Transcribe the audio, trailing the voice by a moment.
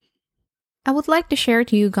I would like to share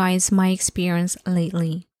to you guys my experience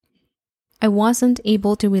lately. I wasn't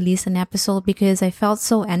able to release an episode because I felt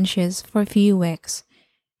so anxious for a few weeks.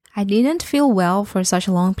 I didn't feel well for such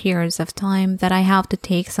long periods of time that I have to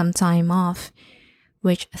take some time off,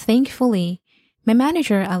 which thankfully my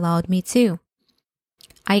manager allowed me to.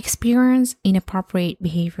 I experienced inappropriate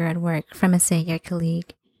behavior at work from a senior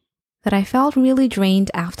colleague that I felt really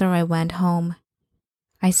drained after I went home.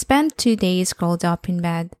 I spent 2 days curled up in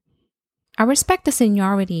bed. I respect the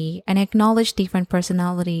seniority and acknowledge different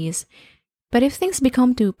personalities, but if things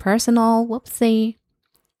become too personal, whoopsie,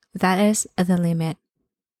 that is the limit.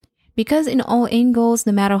 Because in all angles,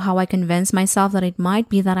 no matter how I convince myself that it might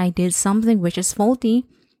be that I did something which is faulty,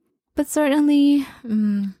 but certainly,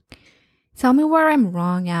 tell me where I'm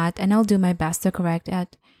wrong at and I'll do my best to correct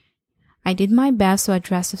it. I did my best to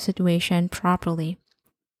address the situation properly.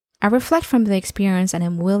 I reflect from the experience and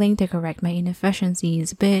I'm willing to correct my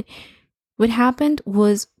inefficiencies, but what happened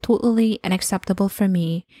was totally unacceptable for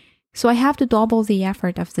me, so I have to double the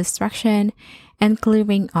effort of distraction and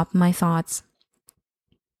clearing up my thoughts.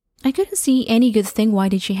 I couldn't see any good thing. Why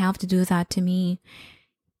did she have to do that to me?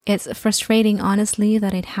 It's frustrating, honestly,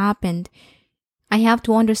 that it happened. I have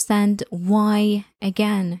to understand why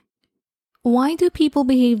again. Why do people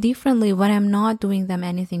behave differently when I'm not doing them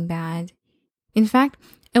anything bad? In fact,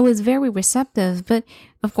 I was very receptive, but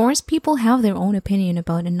of course people have their own opinion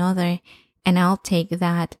about another, and I'll take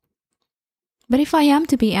that. But if I am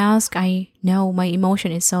to be asked, I know my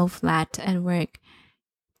emotion is so flat at work.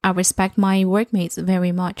 I respect my workmates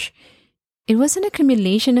very much. It was an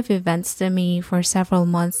accumulation of events to me for several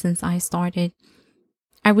months since I started.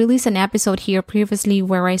 I released an episode here previously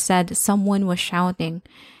where I said someone was shouting.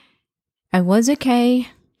 I was okay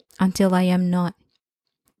until I am not.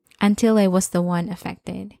 Until I was the one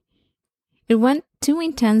affected. It went too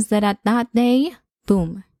intense that at that day,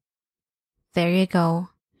 boom. There you go.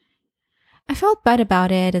 I felt bad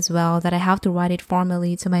about it as well that I have to write it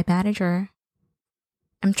formally to my manager.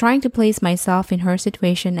 I'm trying to place myself in her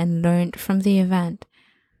situation and learn from the event.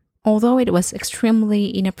 Although it was extremely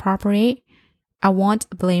inappropriate, I won't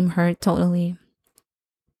blame her totally.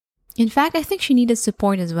 In fact, I think she needed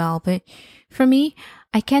support as well, but for me,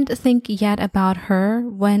 I can't think yet about her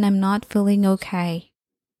when I'm not feeling okay.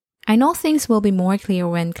 I know things will be more clear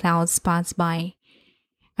when clouds pass by.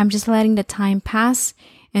 I'm just letting the time pass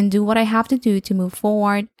and do what I have to do to move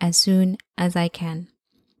forward as soon as I can.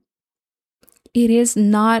 It is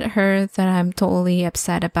not her that I'm totally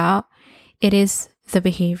upset about. It is the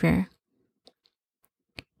behavior.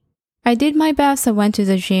 I did my best. I went to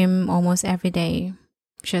the gym almost every day,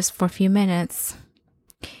 just for a few minutes.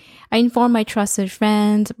 I informed my trusted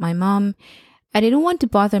friend, my mom. I didn't want to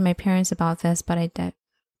bother my parents about this, but I did.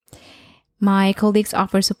 My colleagues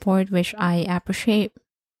offer support, which I appreciate.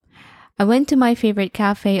 I went to my favorite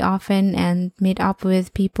cafe often and meet up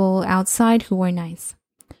with people outside who were nice.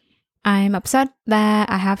 I'm upset that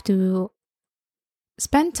I have to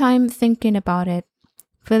spend time thinking about it,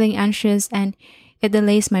 feeling anxious, and it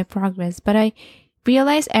delays my progress. But I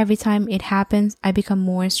realize every time it happens, I become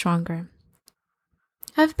more stronger.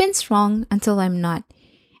 I've been strong until I'm not,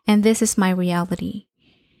 and this is my reality.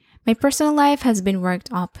 My personal life has been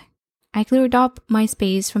worked up. I cleared up my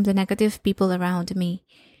space from the negative people around me.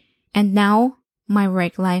 And now, my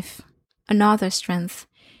work life, another strength.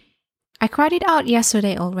 I cried it out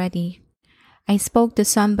yesterday already. I spoke to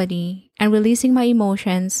somebody, and releasing my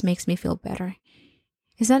emotions makes me feel better.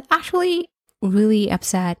 It's not actually really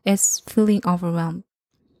upset, it's feeling overwhelmed.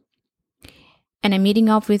 And I'm meeting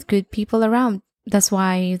up with good people around. That's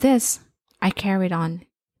why I carried on,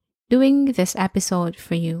 doing this episode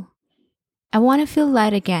for you. I want to feel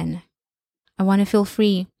light again. I want to feel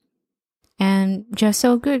free. And just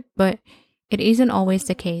so good, but it isn't always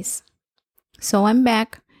the case. So I'm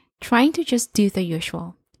back, trying to just do the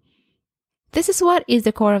usual. This is what is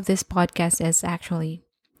the core of this podcast is actually.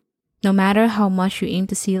 No matter how much you aim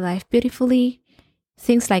to see life beautifully,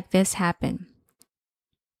 things like this happen.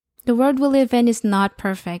 The world we live in is not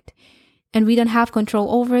perfect, and we don't have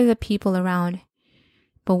control over the people around.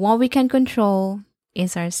 But what we can control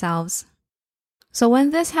is ourselves. So when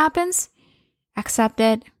this happens, accept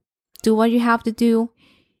it, do what you have to do,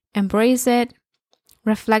 embrace it,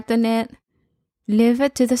 reflect on it, live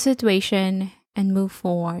it to the situation, and move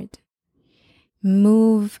forward.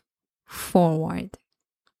 Move forward.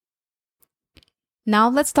 Now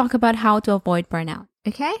let's talk about how to avoid burnout,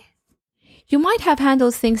 okay? You might have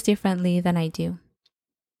handled things differently than I do.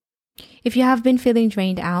 If you have been feeling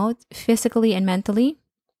drained out, physically and mentally,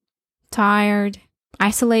 tired,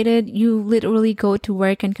 isolated, you literally go to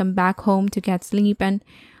work and come back home to get sleep, and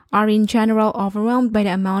are in general overwhelmed by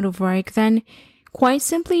the amount of work, then quite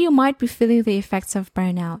simply you might be feeling the effects of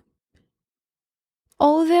burnout.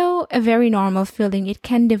 Although a very normal feeling, it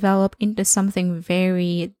can develop into something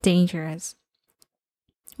very dangerous.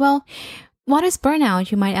 Well, what is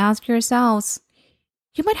burnout, you might ask yourselves?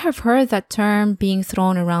 You might have heard that term being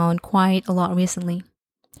thrown around quite a lot recently.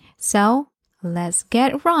 So, let's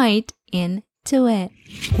get right into it.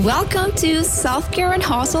 Welcome to Self-Care and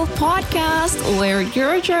Hustle Podcast, where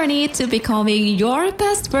your journey to becoming your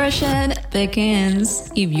best version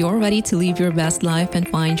begins. If you're ready to live your best life and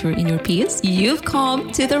find your inner peace, you've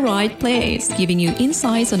come to the right place, giving you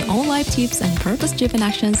insights on all life tips and purpose-driven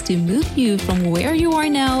actions to move you from where you are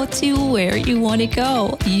now to where you want to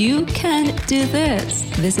go. You can do this.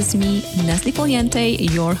 This is me, Nestle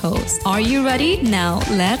Poliente, your host. Are you ready? Now,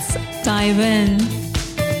 let's dive in.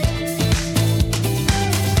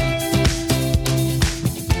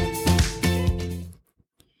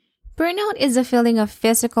 Burnout is a feeling of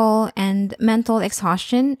physical and mental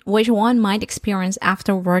exhaustion, which one might experience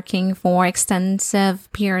after working for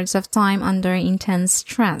extensive periods of time under intense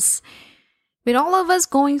stress. With all of us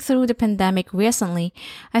going through the pandemic recently,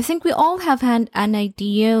 I think we all have had an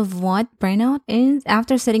idea of what burnout is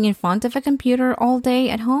after sitting in front of a computer all day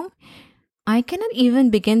at home. I cannot even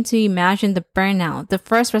begin to imagine the burnout the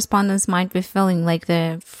first respondents might be feeling, like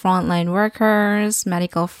the frontline workers,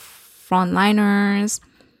 medical frontliners,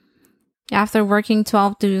 after working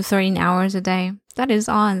 12 to 13 hours a day. That is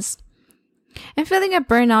us. I'm feeling a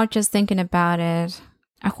burnout just thinking about it.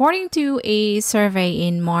 According to a survey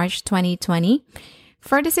in March 2020,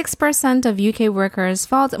 36% of UK workers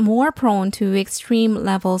felt more prone to extreme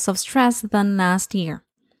levels of stress than last year.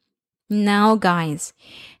 Now, guys,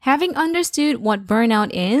 having understood what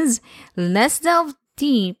burnout is, let's delve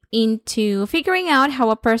deep into figuring out how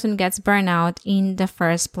a person gets burnout in the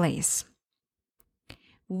first place.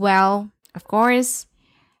 Well, of course,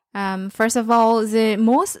 first of all, the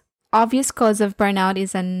most obvious cause of burnout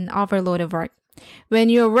is an overload of work. When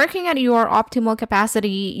you're working at your optimal capacity,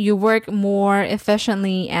 you work more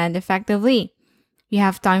efficiently and effectively. You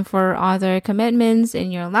have time for other commitments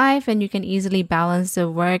in your life and you can easily balance the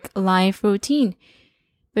work-life routine.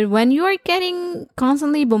 But when you are getting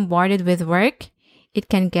constantly bombarded with work, it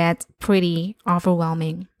can get pretty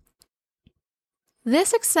overwhelming.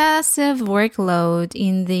 This excessive workload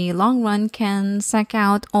in the long run can suck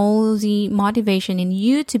out all the motivation in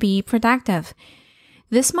you to be productive.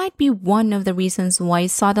 This might be one of the reasons why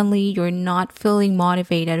suddenly you're not feeling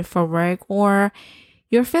motivated for work, or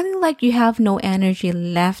you're feeling like you have no energy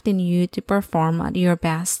left in you to perform at your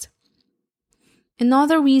best.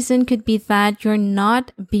 Another reason could be that you're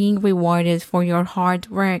not being rewarded for your hard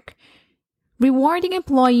work. Rewarding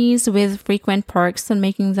employees with frequent perks and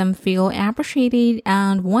making them feel appreciated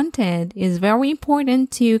and wanted is very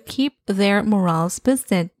important to keep their morals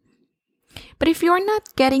boosted. But if you're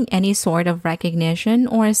not getting any sort of recognition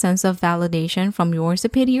or a sense of validation from your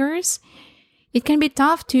superiors, it can be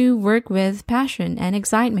tough to work with passion and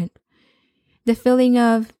excitement. The feeling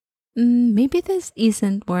of, maybe this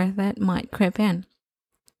isn't worth it might creep in.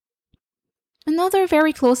 Another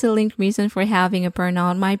very closely linked reason for having a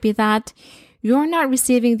burnout might be that you're not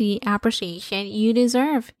receiving the appreciation you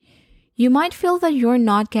deserve. You might feel that you're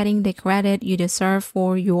not getting the credit you deserve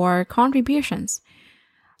for your contributions.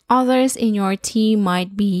 Others in your team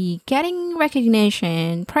might be getting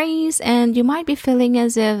recognition, praise, and you might be feeling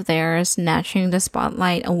as if they're snatching the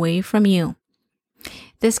spotlight away from you.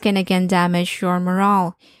 This can again damage your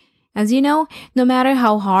morale. As you know, no matter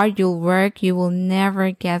how hard you'll work, you will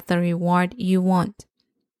never get the reward you want.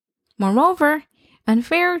 Moreover,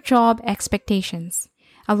 unfair job expectations,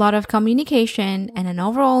 a lot of communication, and an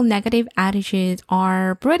overall negative attitude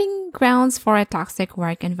are breeding grounds for a toxic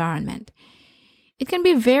work environment. It can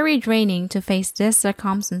be very draining to face these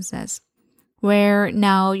circumstances, where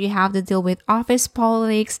now you have to deal with office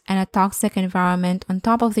politics and a toxic environment on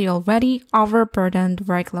top of the already overburdened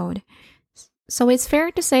workload. So it's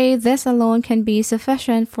fair to say this alone can be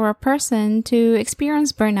sufficient for a person to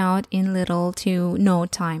experience burnout in little to no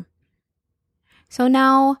time. So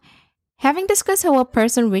now, having discussed how a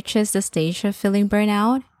person reaches the stage of feeling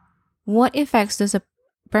burnout, what effects does a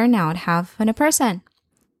burnout have on a person?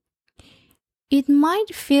 It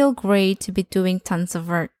might feel great to be doing tons of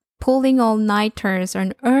work, pulling all-nighters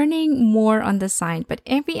and earning more on the side, but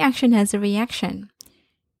every action has a reaction.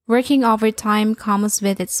 Working overtime comes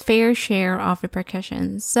with its fair share of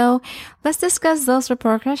repercussions. So let's discuss those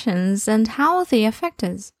repercussions and how they affect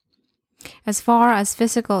us. As far as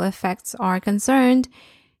physical effects are concerned,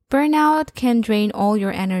 burnout can drain all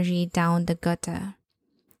your energy down the gutter.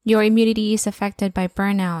 Your immunity is affected by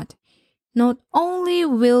burnout. Not only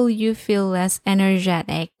will you feel less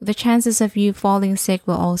energetic, the chances of you falling sick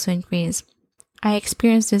will also increase. I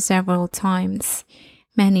experienced this several times,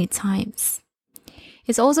 many times.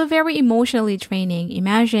 It's also very emotionally draining.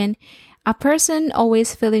 Imagine a person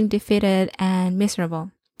always feeling defeated and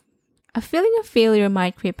miserable. A feeling of failure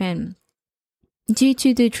might creep in due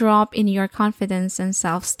to the drop in your confidence and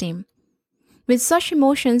self-esteem. With such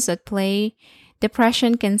emotions at play,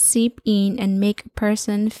 depression can seep in and make a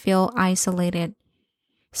person feel isolated.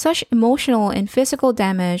 Such emotional and physical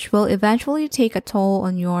damage will eventually take a toll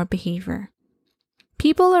on your behavior.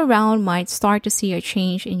 People around might start to see a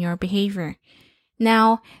change in your behavior.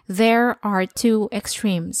 Now, there are two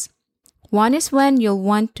extremes. One is when you'll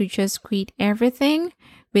want to just quit everything,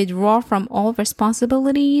 withdraw from all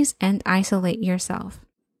responsibilities, and isolate yourself.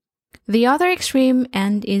 The other extreme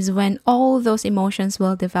end is when all those emotions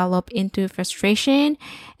will develop into frustration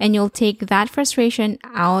and you'll take that frustration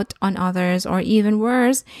out on others, or even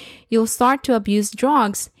worse, you'll start to abuse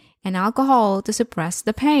drugs and alcohol to suppress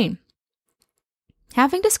the pain.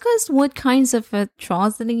 Having discussed what kinds of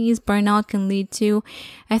atrocities burnout can lead to,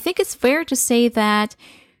 I think it's fair to say that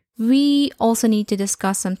we also need to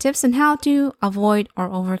discuss some tips on how to avoid or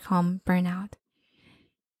overcome burnout.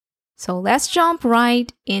 So let's jump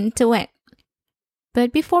right into it.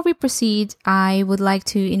 But before we proceed, I would like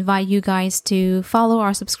to invite you guys to follow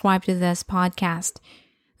or subscribe to this podcast.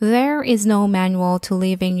 There is no manual to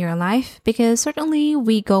living your life because certainly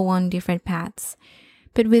we go on different paths.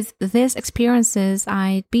 But with these experiences,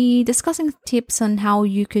 I'd be discussing tips on how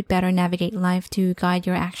you could better navigate life to guide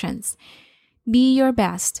your actions. Be your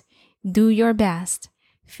best, do your best,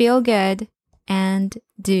 feel good, and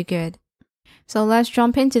do good. So let's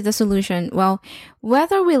jump into the solution. Well,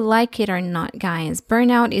 whether we like it or not, guys,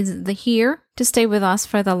 burnout is here to stay with us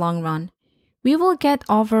for the long run. We will get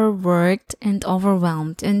overworked and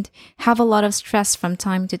overwhelmed and have a lot of stress from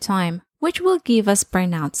time to time, which will give us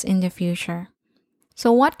burnouts in the future.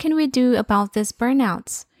 So what can we do about these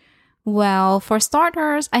burnouts? Well, for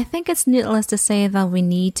starters, I think it's needless to say that we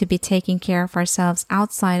need to be taking care of ourselves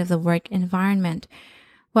outside of the work environment.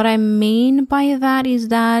 What I mean by that is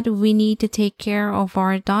that we need to take care of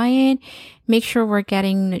our diet, make sure we're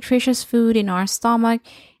getting nutritious food in our stomach,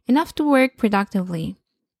 enough to work productively.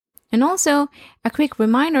 And also, a quick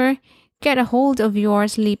reminder, get a hold of your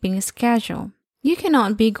sleeping schedule. You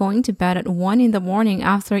cannot be going to bed at 1 in the morning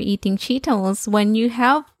after eating Cheetos when you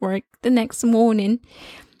have work the next morning.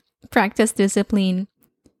 Practice discipline.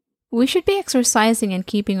 We should be exercising and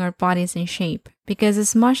keeping our bodies in shape because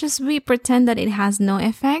as much as we pretend that it has no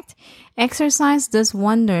effect, exercise does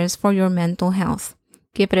wonders for your mental health.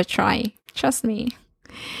 Give it a try. Trust me.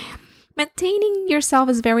 Maintaining yourself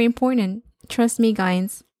is very important. Trust me,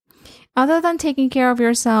 guys. Other than taking care of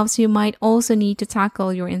yourselves, you might also need to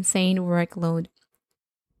tackle your insane workload.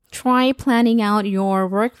 Try planning out your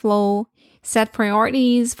workflow, set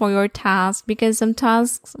priorities for your tasks because some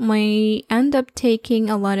tasks may end up taking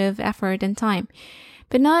a lot of effort and time,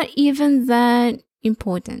 but not even that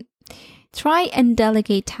important. Try and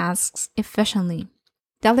delegate tasks efficiently.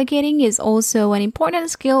 Delegating is also an important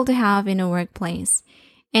skill to have in a workplace.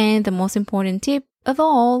 And the most important tip of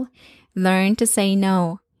all, learn to say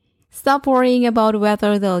no. Stop worrying about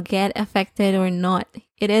whether they'll get affected or not.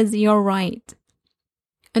 It is your right.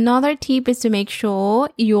 Another tip is to make sure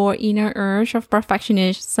your inner urge of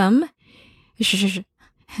perfectionism,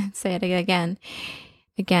 say it again,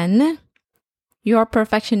 your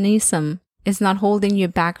perfectionism is not holding you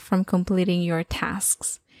back from completing your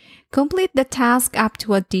tasks. Complete the task up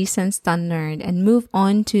to a decent standard and move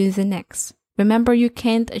on to the next. Remember, you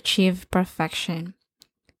can't achieve perfection.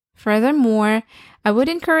 Furthermore, I would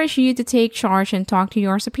encourage you to take charge and talk to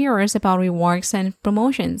your superiors about rewards and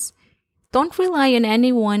promotions. Don't rely on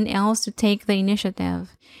anyone else to take the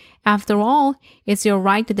initiative. After all, it's your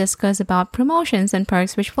right to discuss about promotions and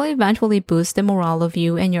perks which will eventually boost the morale of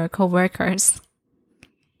you and your coworkers.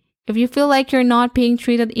 If you feel like you're not being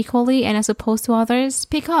treated equally and as opposed to others,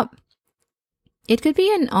 speak up. It could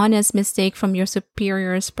be an honest mistake from your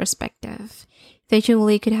superior's perspective. They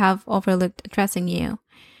genuinely could have overlooked addressing you.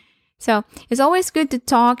 So, it's always good to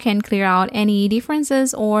talk and clear out any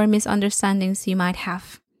differences or misunderstandings you might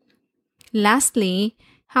have. Lastly,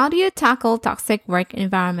 how do you tackle toxic work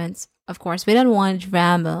environments? Of course, we don't want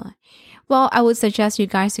drama. Well, I would suggest you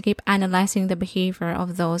guys to keep analyzing the behavior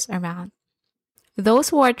of those around. Those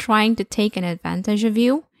who are trying to take an advantage of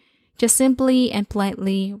you, just simply and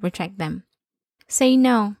politely reject them. Say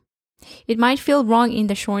no. It might feel wrong in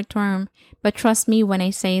the short term, but trust me when I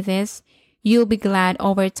say this, you'll be glad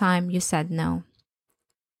over time you said no.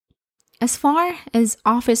 As far as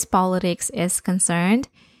office politics is concerned,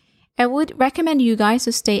 I would recommend you guys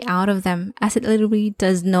to stay out of them as it literally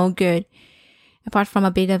does no good. Apart from a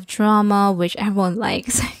bit of drama, which everyone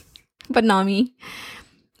likes, but not me.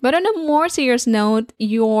 But on a more serious note,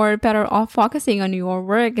 you're better off focusing on your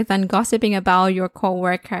work than gossiping about your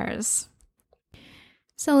coworkers.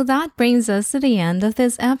 So that brings us to the end of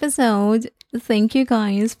this episode. Thank you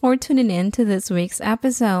guys for tuning in to this week's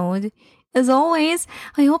episode. As always,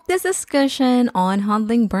 I hope this discussion on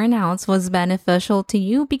handling burnouts was beneficial to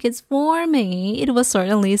you because for me, it was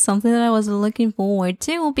certainly something that I was looking forward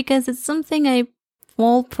to because it's something I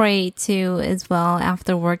fall prey to as well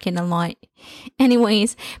after working a lot.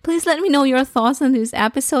 Anyways, please let me know your thoughts on this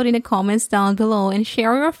episode in the comments down below and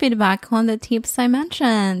share your feedback on the tips I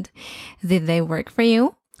mentioned. Did they work for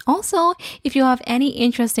you? Also, if you have any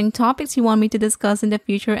interesting topics you want me to discuss in the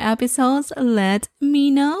future episodes, let me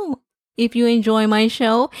know. If you enjoy my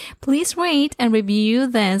show, please rate and review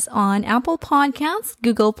this on Apple Podcasts,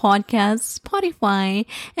 Google Podcasts, Spotify,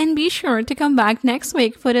 and be sure to come back next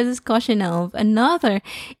week for the discussion of another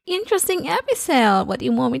interesting episode. What do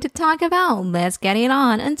you want me to talk about? Let's get it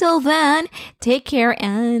on. Until then, take care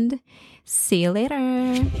and see you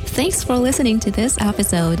later. Thanks for listening to this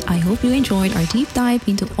episode. I hope you enjoyed our deep dive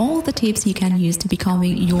into all the tips you can use to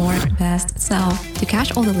becoming your best self. To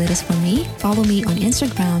catch all the latest from me, follow me on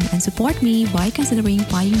Instagram and support me by considering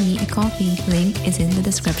buying me a coffee. Link is in the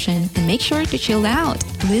description. And make sure to chill out,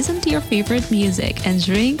 listen to your favorite music, and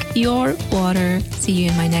drink your water. See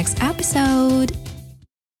you in my next episode.